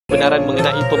kebenaran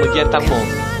mengenai pemergian Tangmo.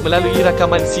 Melalui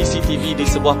rakaman CCTV di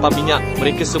sebuah pam minyak,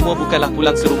 mereka semua bukanlah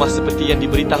pulang ke rumah seperti yang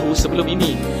diberitahu sebelum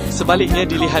ini. Sebaliknya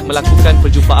dilihat melakukan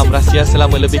perjumpaan rahsia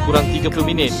selama lebih kurang 30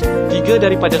 minit. 3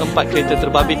 daripada 4 kereta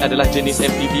terbabit adalah jenis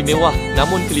MPV mewah,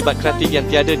 namun kelibat kreatif yang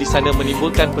tiada di sana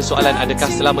menimbulkan persoalan adakah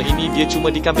selama ini dia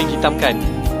cuma dikambing hitamkan.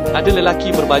 Ada lelaki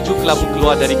berbaju kelabu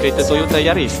keluar dari kereta Toyota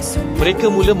Yaris.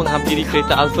 Mereka mula menghampiri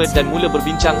kereta Alphard dan mula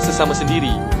berbincang sesama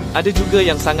sendiri. Ada juga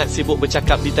yang sangat sibuk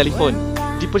bercakap di telefon.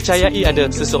 Dipercayai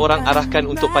ada seseorang arahkan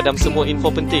untuk padam semua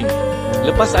info penting.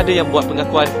 Lepas ada yang buat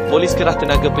pengakuan, polis kerah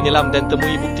tenaga penyelam dan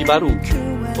temui bukti baru.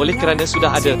 Oleh kerana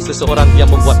sudah ada seseorang yang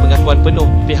membuat pengakuan penuh,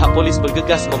 pihak polis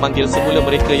bergegas memanggil semula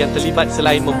mereka yang terlibat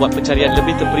selain membuat pencarian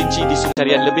lebih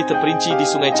terperinci di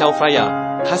Sungai Chao Phraya.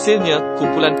 Hasilnya,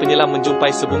 kumpulan penyelam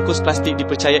menjumpai sebungkus plastik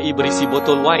dipercayai berisi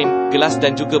botol wine, gelas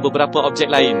dan juga beberapa objek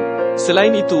lain.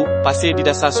 Selain itu, pasir di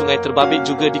dasar sungai terbabit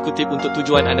juga dikutip untuk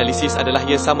tujuan analisis adalah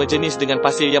ia sama jenis dengan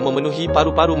pasir yang memenuhi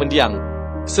paru-paru mendiang.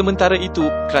 Sementara itu,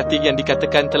 kreatif yang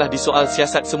dikatakan telah disoal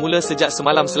siasat semula sejak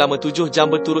semalam selama 7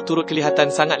 jam berturut-turut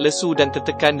kelihatan sangat lesu dan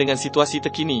tertekan dengan situasi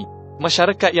terkini.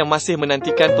 Masyarakat yang masih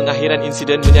menantikan pengakhiran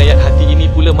insiden menyayat hati ini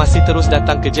pula masih terus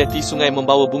datang ke jeti sungai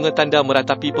membawa bunga tanda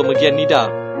meratapi pemergian Nida.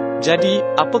 Jadi,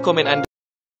 apa komen anda?